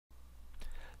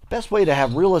best way to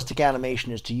have realistic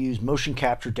animation is to use motion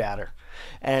capture data.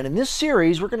 And in this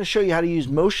series, we're going to show you how to use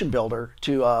MotionBuilder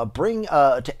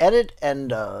to edit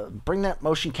and bring that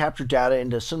motion capture data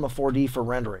into Cinema4D for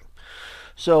rendering.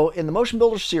 So in the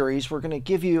MotionBuilder series, we're going to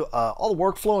give you all the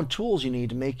workflow and tools you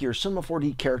need to make your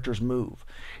Cinema4D characters move.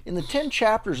 In the 10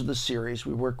 chapters of this series,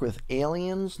 we work with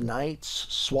aliens, knights,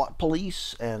 SWAT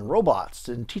police, and robots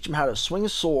and teach them how to swing a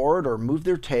sword or move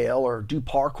their tail or do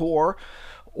parkour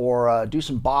or do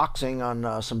some boxing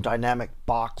on some dynamic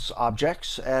box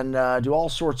objects and do all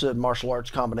sorts of martial arts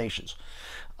combinations.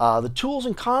 The tools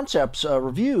and concepts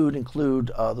reviewed include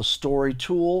the story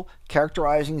tool,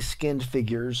 characterizing skinned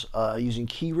figures, using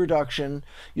key reduction,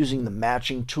 using the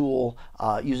matching tool,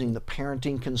 using the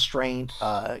parenting constraint,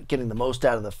 getting the most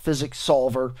out of the physics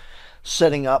solver,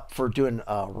 setting up for doing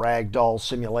ragdoll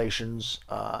simulations,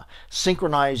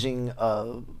 synchronizing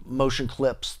motion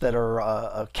clips that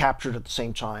are captured at the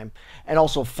same time, and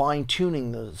also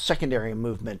fine-tuning the secondary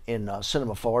movement in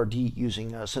Cinema4D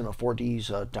using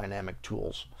Cinema4D's dynamic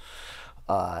tools.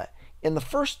 In the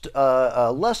first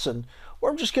lesson,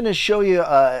 we're just going to show you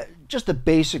just the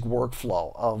basic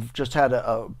workflow of just how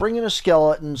to bring in a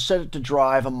skeleton, set it to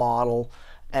drive a model,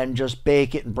 and just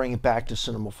bake it and bring it back to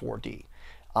Cinema4D.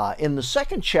 In the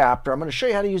second chapter, I'm going to show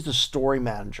you how to use the story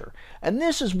manager. And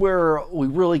this is where we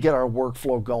really get our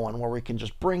workflow going, where we can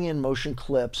just bring in motion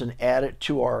clips and add it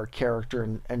to our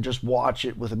character and just watch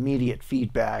it with immediate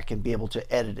feedback and be able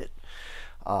to edit it.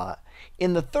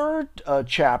 In the third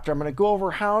chapter, I'm going to go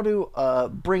over how to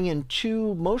bring in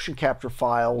two motion capture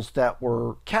files that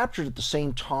were captured at the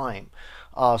same time,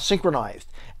 synchronized,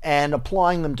 and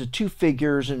applying them to two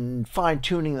figures and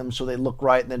fine-tuning them so they look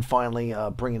right, and then finally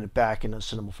bringing it back into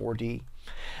Cinema4D.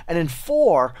 And in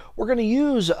 4, we're going to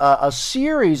use a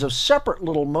series of separate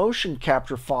little motion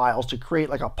capture files to create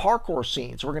like a parkour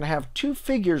scene. So we're going to have two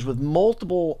figures with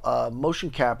multiple motion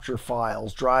capture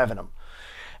files driving them.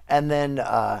 And then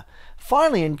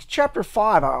finally, in chapter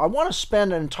 5, I want to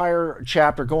spend an entire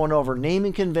chapter going over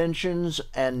naming conventions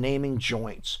and naming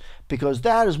joints, because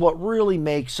that is what really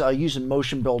makes using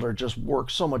MotionBuilder just work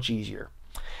so much easier.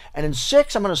 And in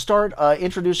 6, I'm going to start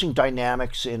introducing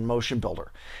dynamics in MotionBuilder.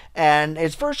 And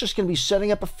it's first just going to be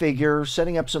setting up a figure,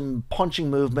 setting up some punching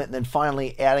movement, and then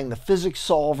finally adding the physics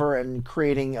solver and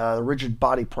creating rigid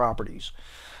body properties.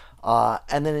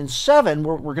 And then in 7,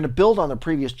 we're going to build on the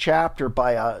previous chapter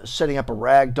by setting up a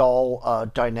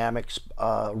ragdoll dynamics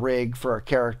rig for our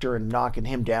character and knocking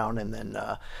him down. And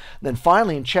then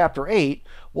finally in chapter 8,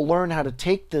 we'll learn how to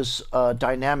take this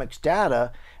dynamics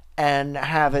data and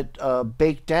have it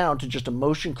baked down to just a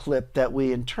motion clip that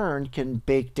we in turn can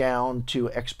bake down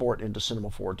to export into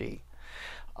Cinema4D.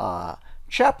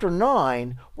 Chapter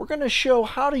 9, we're going to show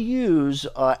how to use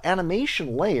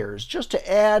animation layers just to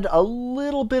add a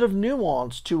little bit of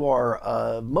nuance to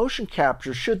our motion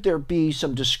capture should there be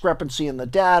some discrepancy in the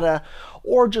data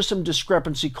or just some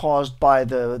discrepancy caused by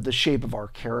the shape of our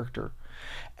character.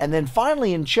 And then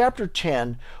finally in chapter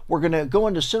 10, we're going to go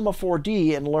into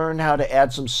Cinema4D and learn how to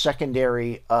add some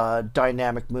secondary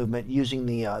dynamic movement using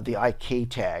the IK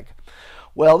tag.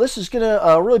 Well, this is going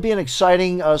to really be an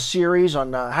exciting series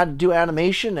on how to do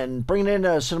animation and bring it into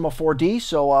Cinema4D,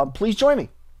 so please join me.